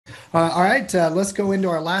All right, let's go into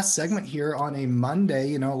our last segment here on a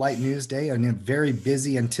Monday, light news day and a very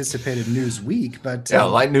busy anticipated news week, but Yeah,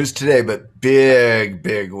 light news today, but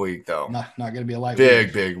big week though. not going to be a light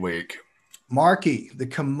week. Big week. Marky, the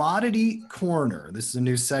Commodity Corner. This is a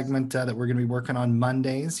new segment that we're going to be working on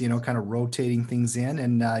Mondays, kind of rotating things in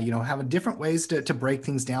and, having different ways to break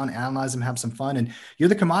things down, analyze them, have some fun. And you're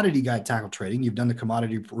the commodity guy at Tackle Trading. You've done the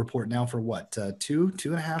commodity report now for what, two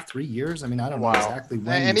and a half, 3 years? I mean, I don't know Wow. exactly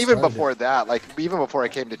when And you even started it. before that, like even before I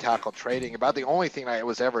came to tackle trading, about the only thing I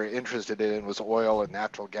was ever interested in was oil and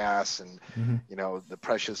natural gas and, Mhm. the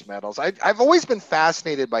precious metals. I've always been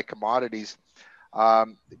fascinated by commodities.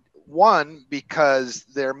 Um, One, because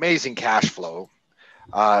they're amazing cash flow,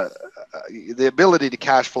 uh, the ability to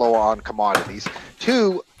cash flow on commodities.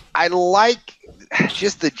 Two, I like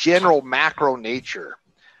just the general macro nature,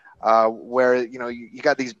 where you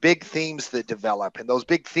got these big themes that develop, and those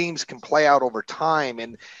big themes can play out over time,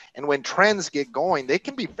 and when trends get going, they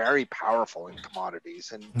can be very powerful in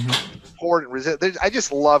commodities and Mhm. support and resist. I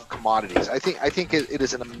just love commodities. I think it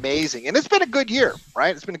is an amazing, and it's been a good year,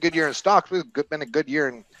 right? It's been a good year in stocks. It's been a good year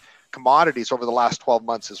in commodities over the last 12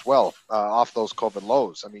 months as well, off those COVID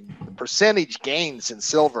lows. I mean, the percentage gains in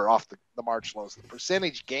silver off the March lows, the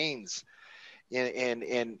percentage gains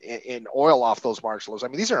in oil off those March lows. I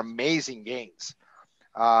mean, these are amazing gains,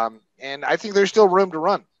 and I think there's still room to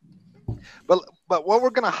run. But what we're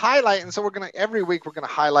going to highlight, and so we're going to every week we're going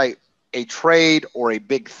to highlight a trade or a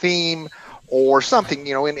big theme or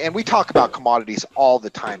something, and we talk about commodities all the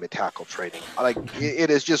time at Tackle Trading. Like it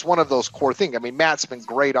is just one of those core things. I mean, Matt's been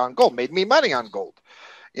great on gold, made me money on gold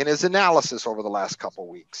in his analysis over the last couple of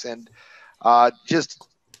weeks, and just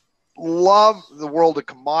love the world of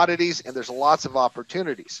commodities, and there's lots of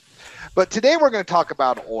opportunities. But today we're going to talk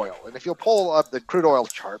about oil, and if you'll pull up the crude oil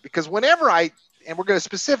chart, because and we're going to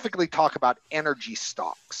specifically talk about energy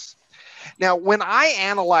stocks. Now, when I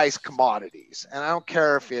analyze commodities, and I don't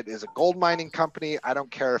care if it is a gold mining company, I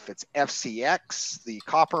don't care if it's FCX, the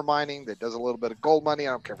copper mining that does a little bit of gold mining,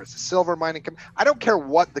 I don't care if it's a silver mining company, I don't care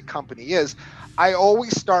what the company is, I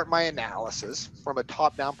always start my analysis from a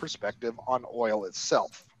top-down perspective on oil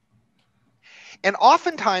itself. And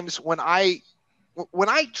oftentimes when I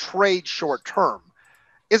trade short term,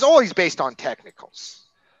 it's always based on technicals.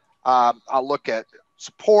 I'll look at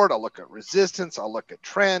support, I'll look at resistance, I'll look at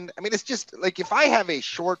trend. I mean, it's just like if I have a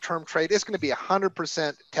short-term trade, it's going to be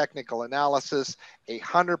 100% technical analysis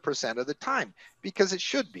 100% of the time, because it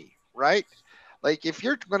should be, right? Like if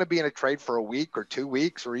you're going to be in a trade for a week or 2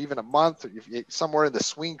 weeks or even a month, or if you're somewhere in the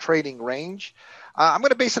swing trading range, I'm going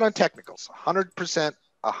to base it on technicals 100%,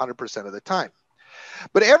 100% of the time.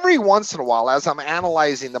 But every once in a while, as I'm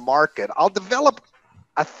analyzing the market, I'll develop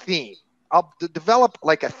a theme. I'll develop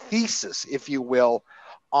like a thesis, if you will,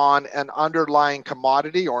 on an underlying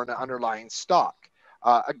commodity or an underlying stock.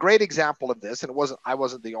 A great example of this, and I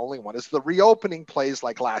wasn't the only one, is the reopening plays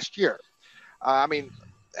like last year. I mean,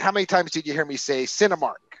 how many times did you hear me say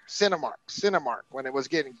Cinemark, Cinemark, Cinemark when it was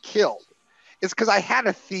getting killed? It's because I had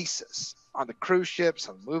a thesis on the cruise ships,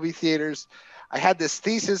 on movie theaters. I had this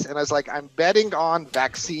thesis, and I was like, I'm betting on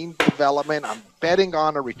vaccine development. I'm betting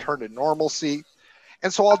on a return to normalcy.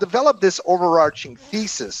 And so I'll develop this overarching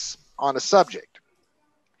thesis on a subject.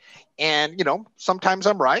 And, sometimes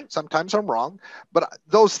I'm right, sometimes I'm wrong. But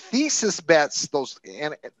those thesis bets,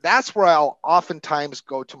 and that's where I'll oftentimes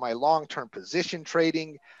go to my long-term position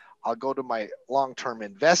trading. I'll go to my long-term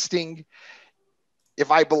investing. If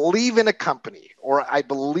I believe in a company or I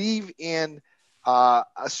believe in a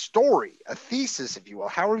story, a thesis, if you will,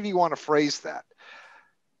 however you want to phrase that,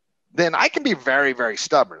 then I can be very, very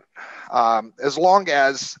stubborn, as long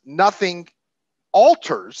as nothing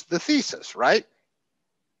alters the thesis, right?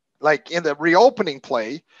 Like in the reopening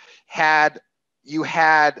play, you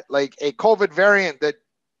had like a COVID variant that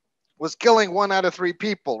was killing 1 out of 3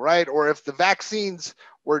 people, right? Or if the vaccines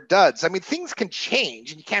were duds. I mean, things can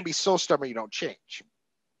change, and you can't be so stubborn you don't change.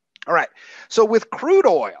 All right. So with crude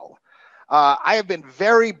oil, I have been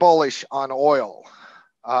very bullish on oil.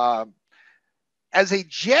 As a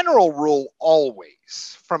general rule,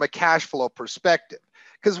 always from a cash flow perspective,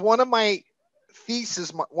 because one of my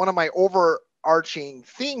thesis, one of my overarching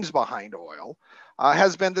themes behind oil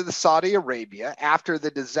has been that the Saudi Arabia, after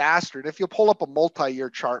the disaster, and if you pull up a multi-year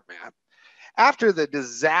chart, Matt, after the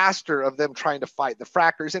disaster of them trying to fight the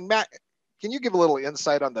frackers, and Matt, can you give a little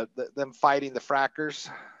insight on them fighting the frackers?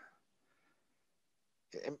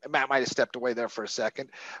 Matt might have stepped away there for a second,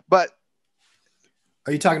 but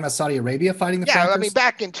Are you talking about Saudi Arabia fighting the yeah, I mean, frackers?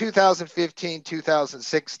 back in 2015,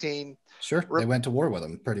 2016, Sure, they went to war with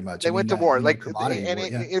them pretty much. I they went mean, to war. Like, commodity and war.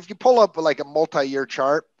 Yeah. if you pull up like a multi-year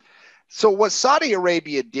chart, So what Saudi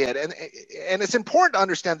Arabia did, and it's important to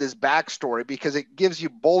understand this backstory because it gives you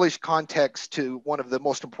bullish context to one of the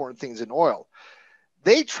most important things in oil.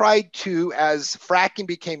 They tried to, as fracking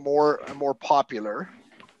became more and more popular,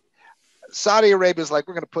 Saudi Arabia is like,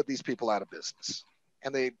 we're going to put these people out of business.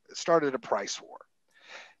 And they started a price war.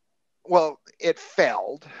 Well, it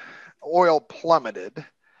failed. Oil plummeted.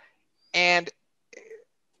 And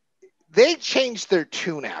they changed their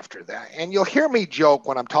tune after that. And you'll hear me joke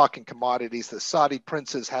when I'm talking commodities, the Saudi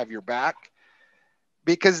princes have your back,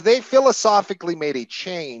 because they philosophically made a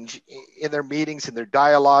change in their meetings, in their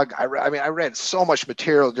dialogue. I read so much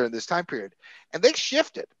material during this time period, and they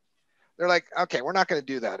shifted. They're like, okay, we're not going to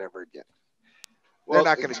do that ever again. They're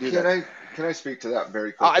not going to do that. Can I speak to that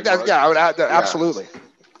very quickly? Absolutely.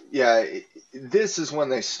 Yeah, this is when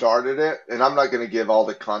they started it, and I'm not going to give all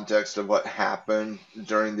the context of what happened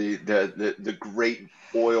during the great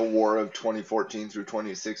oil war of 2014 through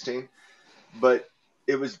 2016, but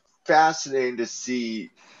it was fascinating to see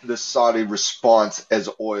the Saudi response as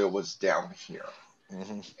oil was down here.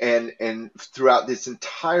 Mm-hmm. And throughout this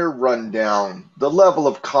entire rundown, the level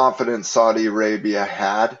of confidence Saudi Arabia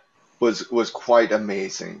had was quite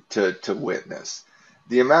amazing to witness.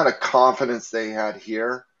 The amount of confidence they had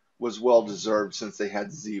here was well deserved since they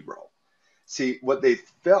had zero. See, what they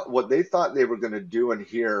thought they were going to do in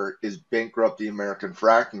here is bankrupt the American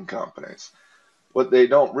fracking companies. What they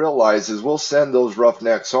don't realize is we'll send those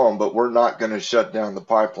roughnecks home, but we're not going to shut down the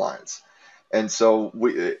pipelines. And so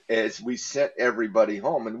as we sent everybody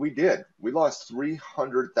home, and we did, we lost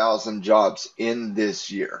 300,000 jobs in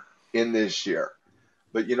this year.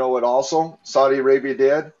 But you know what also Saudi Arabia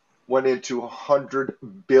did? Went into $100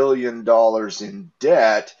 billion in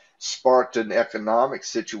debt, sparked an economic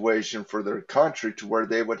situation for their country to where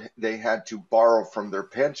they had to borrow from their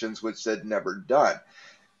pensions, which they'd never done.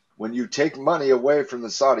 When you take money away from the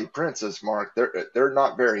Saudi princes, Mark, they're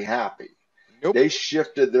not very happy. Nope. They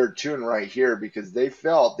shifted their tune right here because they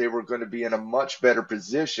felt they were going to be in a much better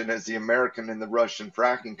position as the American and the Russian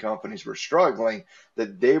fracking companies were struggling,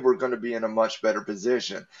 that they were going to be in a much better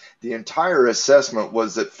position. The entire assessment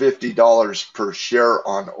was that $50 per share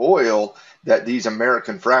on oil, that these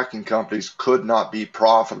American fracking companies could not be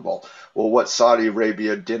profitable. Well, what Saudi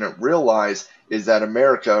Arabia didn't realize is that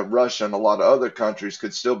America, Russia, and a lot of other countries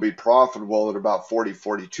could still be profitable at about $40,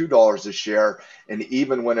 $42 a share. And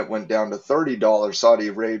even when it went down to $30, Saudi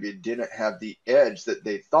Arabia didn't have the edge that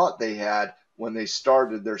they thought they had when they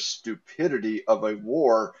started their stupidity of a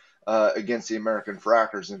war against the American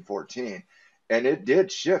frackers in 14. And it did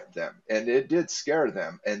shift them, and it did scare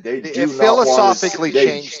them, and they do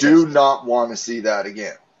not want to see that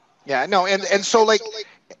again. Yeah, no, and so like,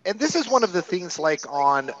 and this is one of the things like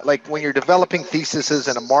when you're developing theses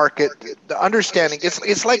in a market, the understanding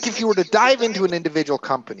it's like if you were to dive into an individual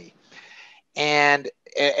company and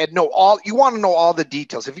know all, you want to know all the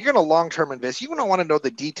details. If you're going to long-term invest, you don't want to know the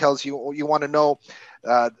details. You want to know,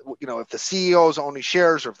 if the CEO's owning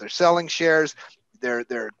shares or if they're selling shares,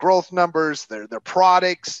 their growth numbers, their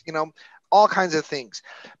products, all kinds of things.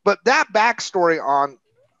 But that backstory on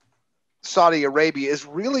Saudi Arabia is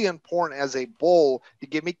really important as a bull to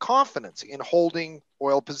give me confidence in holding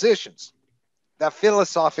oil positions. That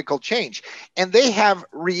philosophical change. And they have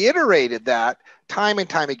reiterated that time and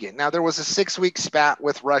time again. Now, there was a 6-week spat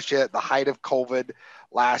with Russia at the height of COVID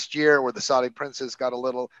last year where the Saudi princes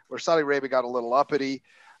Saudi Arabia got a little uppity.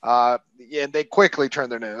 And they quickly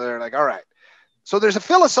turned their nose. They're like, all right. So there's a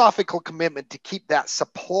philosophical commitment to keep that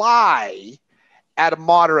supply at a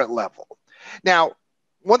moderate level. Now,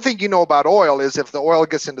 one thing you know about oil is if the oil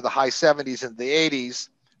gets into the high 70s and the 80s,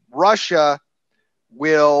 Russia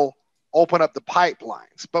will open up the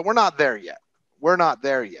pipelines, but we're not there yet.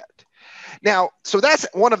 Now, so that's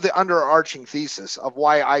one of the underarching thesis of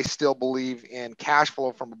why I still believe in cash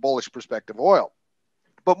flow from a bullish perspective of oil.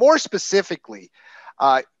 But more specifically,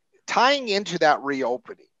 tying into that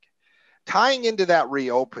reopening,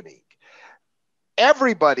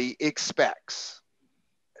 everybody expects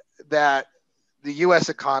that the U.S.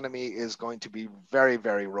 economy is going to be very,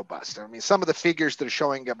 very robust. I mean, some of the figures that are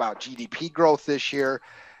showing about GDP growth this year,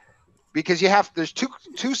 because there's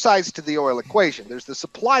two sides to the oil equation. There's the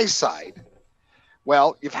supply side.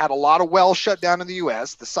 Well, you've had a lot of wells shut down in the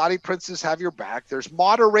U.S. The Saudi princes have your back. There's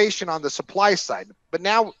moderation on the supply side, but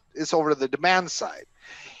now it's over to the demand side.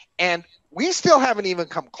 And we still haven't even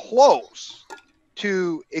come close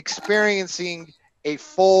to experiencing a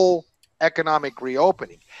full economic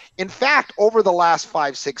reopening. In fact, over the last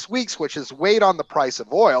 5-6 weeks, which has weighed on the price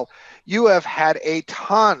of oil, you have had a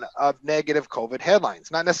ton of negative COVID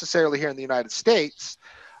headlines, not necessarily here in the United States,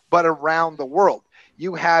 but around the world.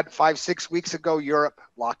 You had 5-6 weeks ago, Europe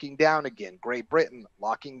locking down again, Great Britain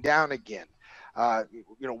locking down again,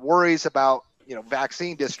 worries about,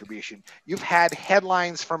 vaccine distribution. You've had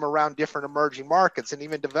headlines from around different emerging markets and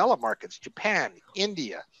even developed markets, Japan,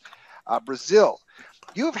 India, Brazil.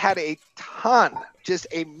 You've had a ton, just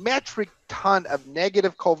a metric ton of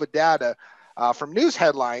negative COVID data from news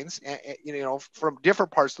headlines, from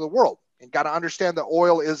different parts of the world. And got to understand that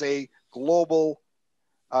oil is a globally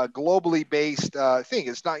based thing.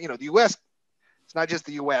 It's not, the U.S. It's not just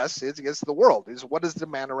the U.S. It's the world. Is what is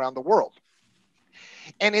demand around the world.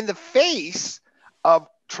 And in the face of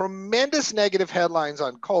tremendous negative headlines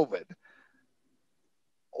on COVID,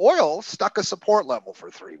 oil stuck a support level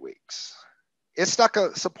for 3 weeks. It stuck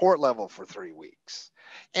a support level for 3 weeks.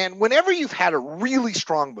 And whenever you've had a really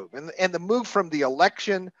strong move, and the move from the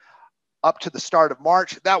election up to the start of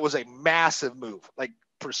March, that was a massive move, like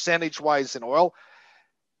percentage-wise in oil.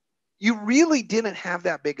 You really didn't have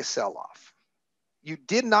that big a sell-off. You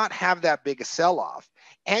did not have that big a sell-off,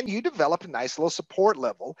 and you developed a nice little support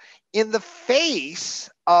level in the face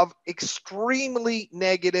of extremely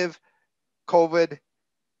negative COVID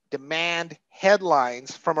demand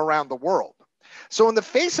headlines from around the world. So in the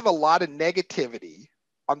face of a lot of negativity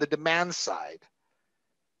on the demand side,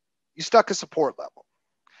 you stuck a support level.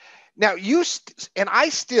 Now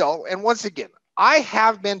and once again, I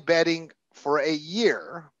have been betting for a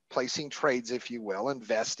year, placing trades, if you will,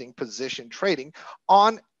 investing, position trading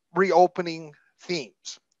on reopening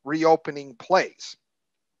themes, reopening plays.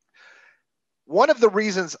 One of the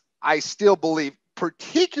reasons I still believe,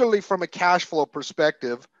 particularly from a cash flow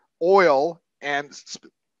perspective, oil and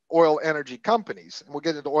oil energy companies, and we'll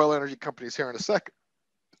get into oil energy companies here in a second,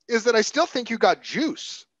 is that I still think you got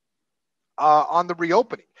juice on the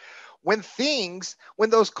reopening. When those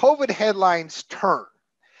COVID headlines turn,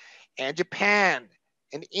 and Japan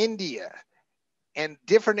and India and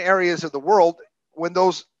different areas of the world, when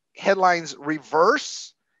those headlines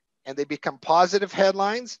reverse and they become positive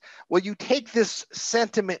headlines, well, you take this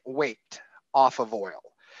sentiment weight off of oil.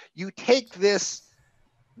 You take this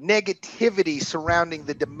negativity surrounding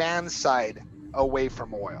the demand side away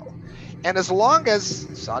from oil. And as long as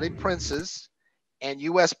Saudi princes and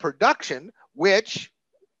U.S. production, which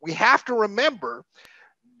we have to remember,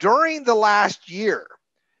 during the last year,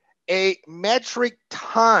 a metric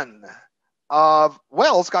ton of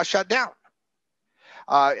wells got shut down.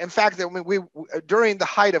 In fact, during the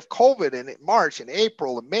height of COVID in March and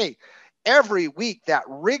April and May, every week that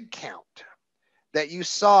rig count that you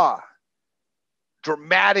saw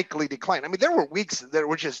dramatically decline. I mean, there were weeks that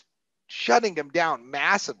were just shutting them down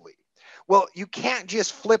massively. Well, you can't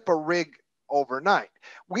just flip a rig overnight.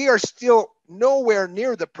 We are still nowhere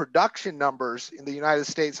near the production numbers in the United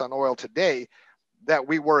States on oil today that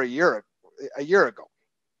we were a year ago.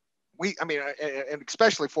 And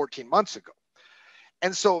especially 14 months ago.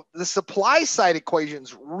 And so the supply side equation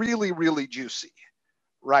is really, really juicy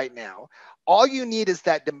right now. All you need is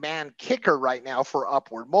that demand kicker right now for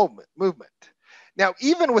upward movement. Now,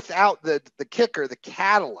 even without the kicker, the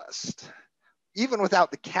catalyst, you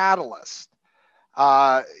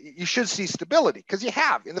should see stability, because you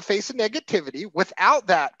have, in the face of negativity, without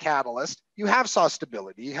that catalyst, you have saw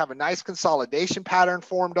stability. You have a nice consolidation pattern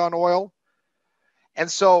formed on oil.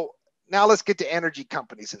 And so now let's get to energy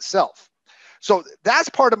companies itself. So that's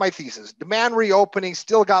part of my thesis. Demand reopening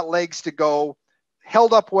still got legs to go,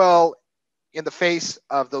 held up well in the face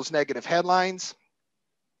of those negative headlines.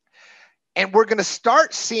 And we're going to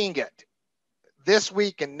start seeing it this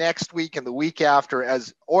week and next week and the week after,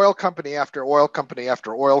 as oil company after oil company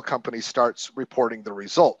after oil company starts reporting the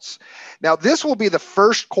results. Now, this will be the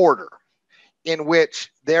first quarter in which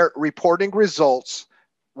they're reporting results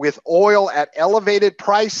with oil at elevated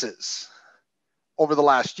prices over the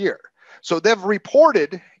last year. So they've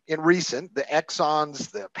reported in recent, the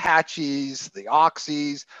Exxons, the Apaches, the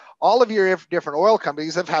Oxys, all of your different oil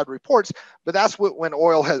companies have had reports, but that's when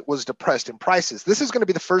oil was depressed in prices. This is going to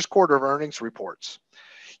be the first quarter of earnings reports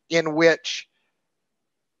in which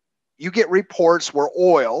you get reports where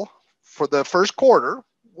oil for the first quarter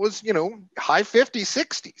was, high 50s,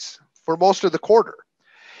 60s for most of the quarter.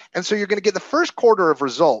 And so you're going to get the first quarter of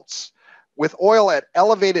results with oil at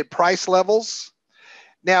elevated price levels.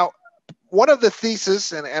 Now, one of the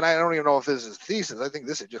theses, and I don't even know if this is a thesis, I think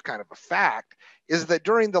this is just kind of a fact, is that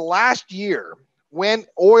during the last year, when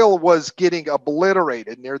oil was getting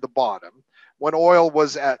obliterated near the bottom, when oil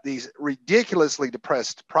was at these ridiculously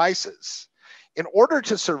depressed prices, in order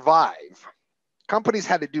to survive, companies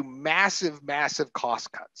had to do massive, massive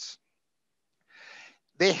cost cuts.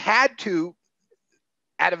 They had to,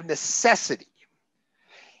 out of necessity,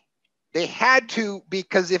 they had to,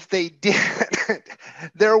 because if they did,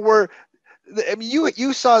 there were, I mean,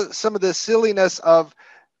 you saw some of the silliness of,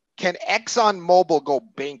 can ExxonMobil go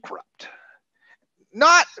bankrupt?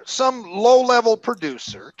 Not some low-level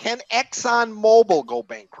producer. Can ExxonMobil go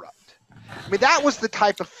bankrupt? I mean, that was the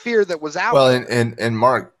type of fear that was out Well, there. and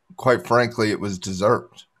Mark, quite frankly, it was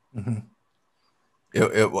deserved. Mm-hmm.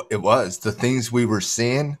 It was. The things we were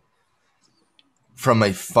seeing from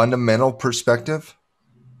a fundamental perspective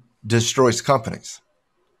destroys companies.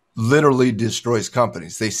 Literally destroys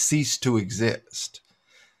companies. They cease to exist.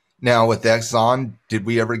 Now, with Exxon, did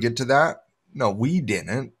we ever get to that? No, we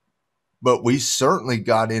didn't. But we certainly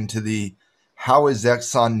got into the, how is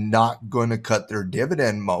Exxon not going to cut their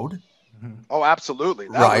dividend mode? Mm-hmm. Oh, absolutely.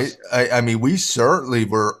 That Right. was, I mean, we certainly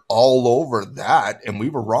were all over that, and we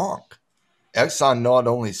were wrong. Exxon not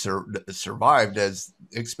only survived as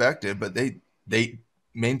expected, but they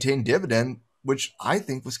maintained dividend, which I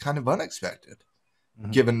think was kind of unexpected,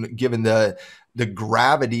 Mm-hmm. given the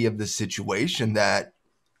gravity of the situation that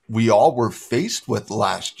we all were faced with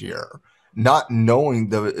last year, not knowing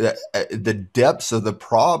the depths of the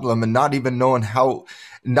problem, and not even knowing how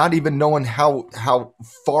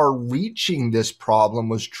far reaching this problem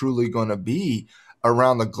was truly going to be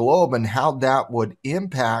around the globe, and how that would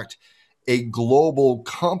impact a global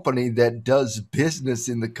company that does business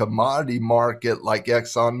in the commodity market like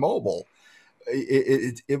ExxonMobil.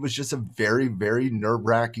 It was just a very, very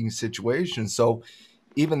nerve-wracking situation. So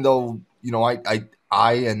even though,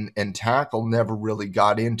 I and Tackle never really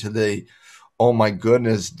got into the, oh my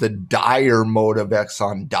goodness, the dire mode of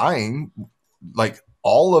Exxon dying, like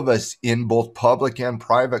all of us in both public and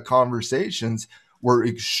private conversations were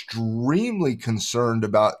extremely concerned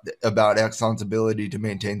about Exxon's ability to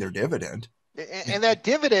maintain their dividend. and that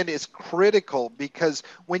dividend is critical, because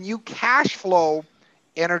when you cash flow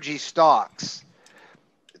energy stocks,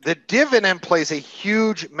 the dividend plays a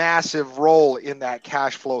huge, massive role in that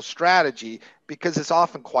cash flow strategy, because it's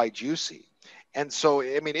often quite juicy. And so,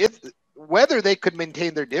 I mean, whether they could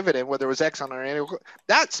maintain their dividend, whether it was Exxon or any,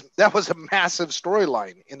 that was a massive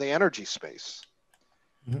storyline in the energy space.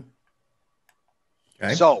 Mm-hmm.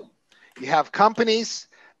 Okay. So you have companies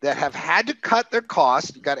that have had to cut their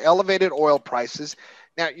costs. You got elevated oil prices.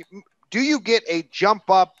 Now, do you get a jump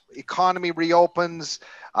up? Economy reopens,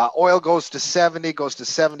 oil goes to 70, goes to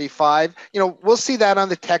 75. We'll see that on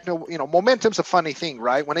the techno. Momentum's a funny thing,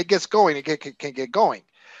 right? When it gets going, it can get going.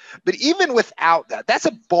 But even without that, that's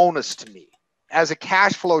a bonus to me as a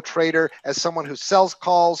cash flow trader, as someone who sells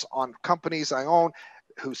calls on companies I own,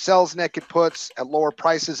 who sells naked puts at lower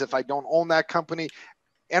prices if I don't own that company,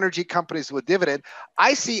 energy companies with dividend.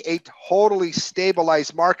 I see a totally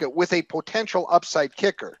stabilized market with a potential upside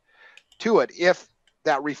kicker to it if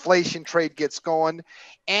that reflation trade gets going.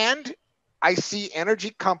 And I see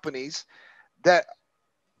energy companies that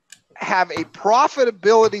have a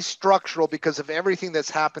profitability structural, because of everything that's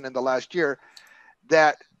happened in the last year,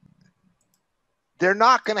 that they're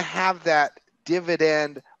not going to have that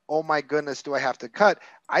dividend, oh my goodness, do I have to cut?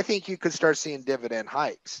 I think you could start seeing dividend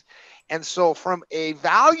hikes. And so from a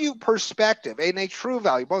value perspective, and a true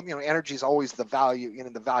value, both, energy is always the value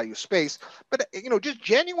in the value space, but, just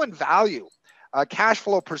genuine value, cash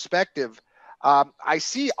flow perspective, I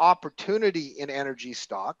see opportunity in energy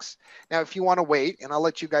stocks. Now, if you want to wait, and I'll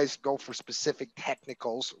let you guys go for specific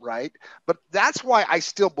technicals, right? But that's why I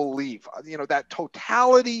still believe, that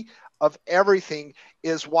totality of everything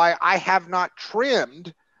is why I have not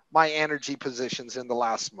trimmed my energy positions in the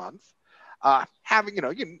last month.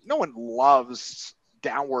 No one loves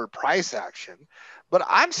downward price action, but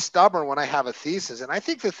I'm stubborn when I have a thesis, and I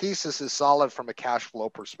think the thesis is solid from a cash flow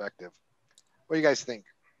perspective. What do you guys think?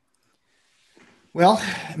 Well,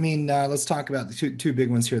 I mean, let's talk about the two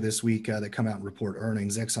big ones here this week that come out and report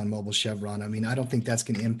earnings: ExxonMobil, Chevron. I mean, I don't think that's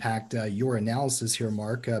going to impact your analysis here,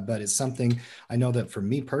 Mark, but it's something I know that for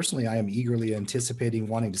me personally, I am eagerly anticipating,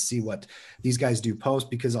 wanting to see what these guys do post,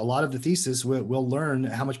 because a lot of the thesis will learn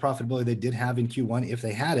how much profitability they did have in Q1, if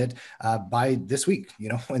they had it, by this week,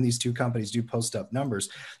 when these two companies do post up numbers.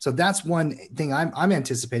 So that's one thing I'm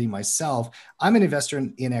anticipating myself. I'm an investor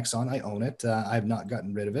in Exxon. I own it. I've not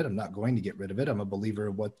gotten rid of it. I'm not going to get rid of it. I'm a believer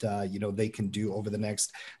of what they can do over the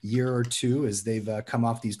next year or two, as they've come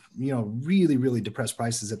off these really, really depressed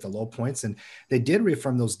prices at the low points, and they did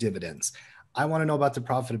reaffirm those dividends. I want to know about the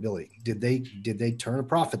profitability. Did they turn a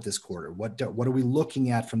profit this quarter? What are we looking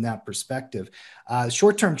at from that perspective?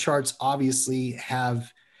 Short-term charts obviously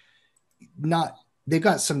have not. They've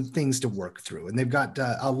got some things to work through, and they've got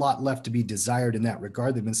a lot left to be desired in that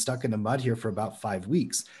regard. They've been stuck in the mud here for about 5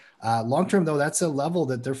 weeks. Long term, though, that's a level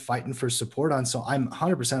that they're fighting for support on. So I'm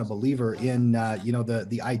 100% a believer in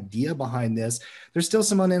the idea behind this. There's still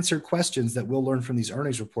some unanswered questions that we'll learn from these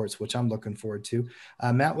earnings reports, which I'm looking forward to.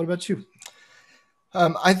 Matt, what about you?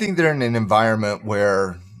 I think they're in an environment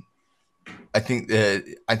where I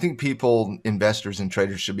think people, investors and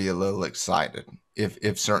traders should be a little excited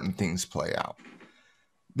if certain things play out.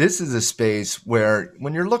 This is a space where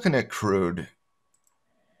when you're looking at crude,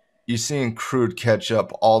 you're seeing crude catch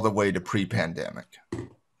up all the way to pre-pandemic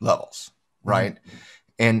levels, right?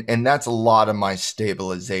 Mm-hmm. And that's a lot of my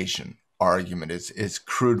stabilization argument is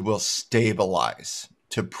crude will stabilize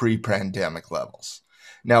to pre-pandemic levels.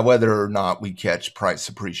 Now, whether or not we catch price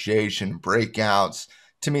appreciation, breakouts,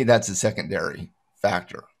 to me, that's a secondary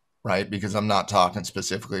factor, right? Because I'm not talking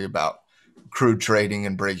specifically about crude trading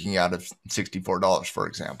and breaking out of $64, for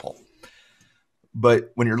example.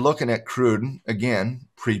 But when you're looking at crude, again,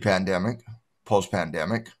 pre-pandemic,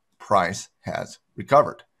 post-pandemic, price has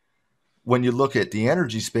recovered. When you look at the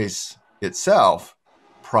energy space itself,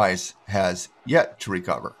 price has yet to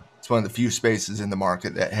recover. It's one of the few spaces in the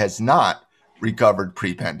market that has not recovered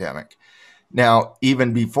pre-pandemic. Now,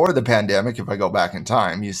 even before the pandemic, if I go back in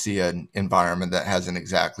time, you see an environment that hasn't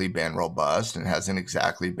exactly been robust and hasn't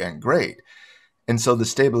exactly been great. And so the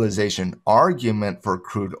stabilization argument for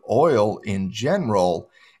crude oil in general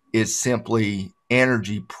is simply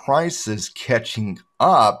energy prices catching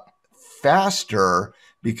up faster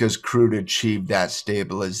because crude achieved that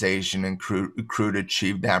stabilization and crude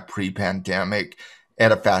achieved that pre-pandemic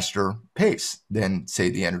at a faster pace than, say,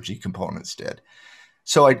 the energy components did.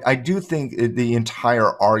 So I do think the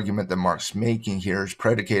entire argument that Mark's making here is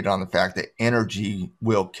predicated on the fact that energy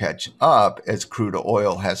will catch up as crude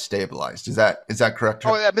oil has stabilized. Is that correct?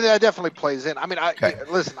 Oh, I mean, that definitely plays in. I mean,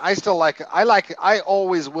 listen, I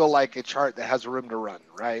always will like a chart that has room to run,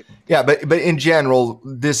 right? Yeah, but in general,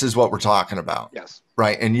 this is what we're talking about. Yes.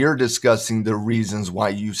 Right. And you're discussing the reasons why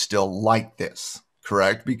you still like this,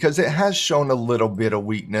 correct? Because it has shown a little bit of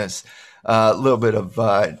weakness, a little bit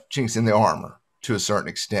of chinks in the armor. To a certain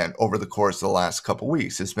extent over the course of the last couple of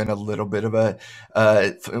weeks. It's been a little bit of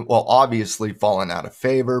obviously fallen out of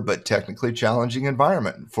favor, but technically challenging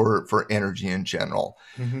environment for energy in general.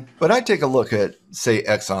 Mm-hmm. But I take a look at, say,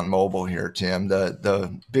 ExxonMobil here, Tim,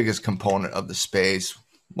 the biggest component of the space,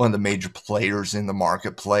 one of the major players in the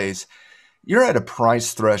marketplace. You're at a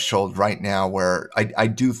price threshold right now where I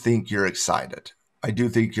do think you're excited.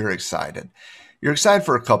 You're excited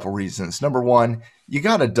for a couple reasons. Number one, you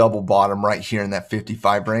got a double bottom right here in that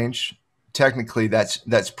 55 range. Technically,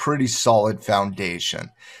 that's pretty solid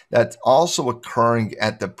foundation. That's also occurring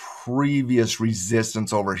at the previous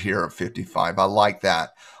resistance over here of 55. I like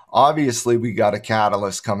that. Obviously, we got a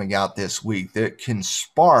catalyst coming out this week that can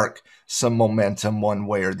spark some momentum one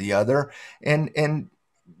way or the other. And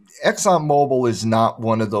ExxonMobil is not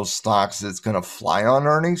one of those stocks that's going to fly on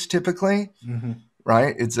earnings typically. Mm-hmm.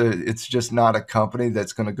 Right? It's just not a company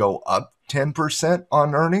that's going to go up 10%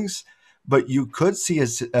 on earnings, but you could see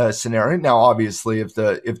a scenario. Now, obviously, if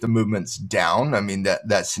the movement's down, I mean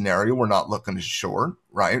that scenario, we're not looking to short,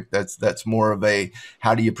 right? That's more of a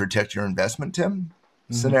how do you protect your investment, Tim?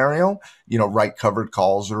 Mm-hmm. Scenario, right covered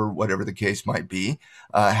calls or whatever the case might be.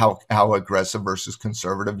 How aggressive versus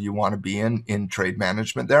conservative you want to be in trade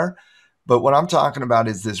management there. But what I'm talking about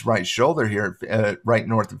is this right shoulder here, right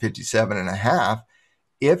north of 57.5.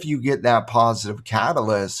 If you get that positive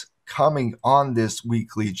catalyst coming on this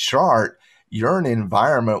weekly chart, you're in an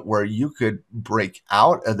environment where you could break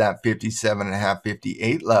out of that 57.5,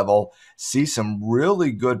 58 level, see some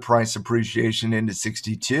really good price appreciation into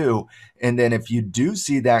 62. And then if you do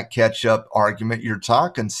see that catch up argument, you're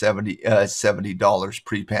talking $70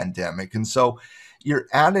 pre-pandemic. And so you're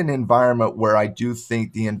at an environment where I do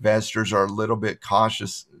think the investors are a little bit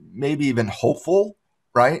cautious, maybe even hopeful,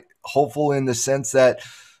 right? Hopeful in the sense that,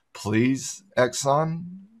 please, Exxon,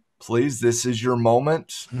 please, this is your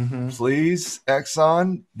moment. Mm-hmm. Please,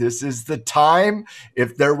 Exxon, this is the time.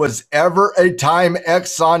 If there was ever a time,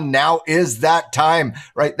 Exxon, now is that time,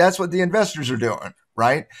 right? That's what the investors are doing,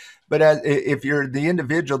 right? But if you're the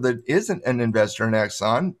individual that isn't an investor in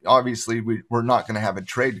Exxon, obviously we're not going to have a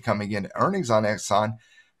trade coming into earnings on Exxon,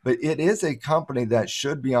 but it is a company that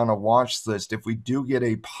should be on a watch list. If we do get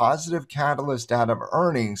a positive catalyst out of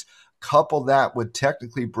earnings, couple that with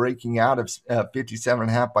technically breaking out of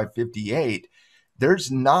 57.5 by 58, there's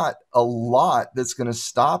not a lot that's going to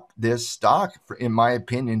stop this stock, in my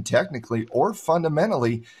opinion, technically or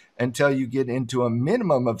fundamentally, until you get into a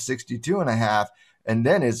minimum of 62.5. And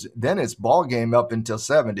then it's ball game up until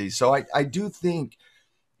 70. So I do think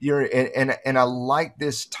and I like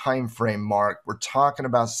this time frame, Mark. We're talking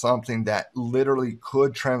about something that literally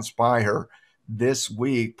could transpire this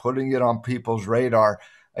week, putting it on people's radar.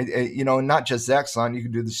 Not just Exxon, you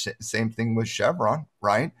can do the same thing with Chevron,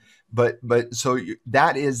 right? But so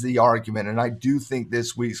that is the argument, and I do think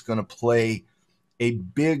this week's going to play a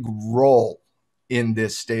big role in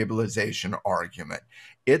this stabilization argument.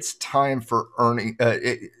 It's time for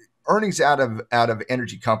earnings out of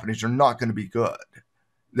energy companies are not going to be good.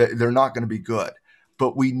 They're not going to be good,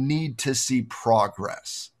 but we need to see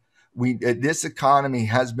progress. This economy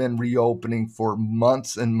has been reopening for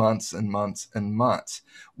months and months and months and months.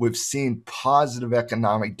 We've seen positive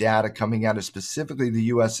economic data coming out of specifically the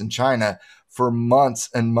U.S. and China for months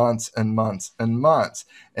and months and months and months.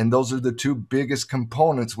 And those are the two biggest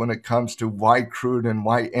components when it comes to why crude and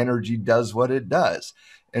why energy does what it does.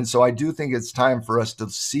 And so I do think it's time for us to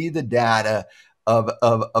see the data of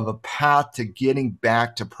a path to getting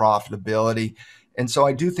back to profitability. And so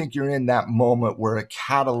I do think you're in that moment where a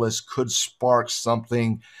catalyst could spark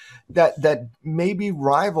something that maybe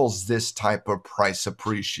rivals this type of price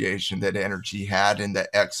appreciation that energy had and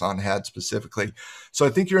that Exxon had specifically. So I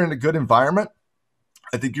think you're in a good environment.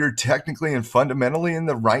 I think you're technically and fundamentally in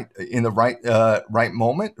the right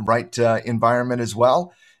moment, right environment as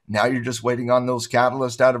well. Now you're just waiting on those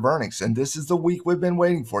catalysts out of earnings. And this is the week we've been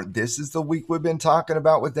waiting for. This is the week we've been talking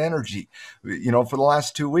about with energy, for the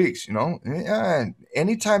last 2 weeks.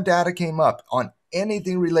 Anytime data came up on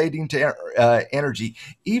anything relating to energy,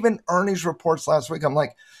 even earnings reports last week, I'm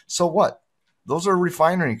like, so what? Those are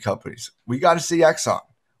refinery companies. We got to see Exxon.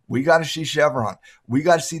 We got to see Chevron. We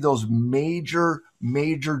got to see those major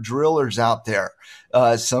drillers out there.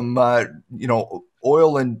 Some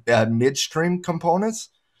oil and midstream components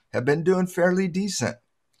have been doing fairly decent.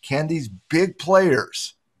 Can these big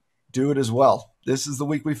players do it as well? This is the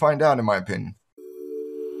week we find out, in my opinion.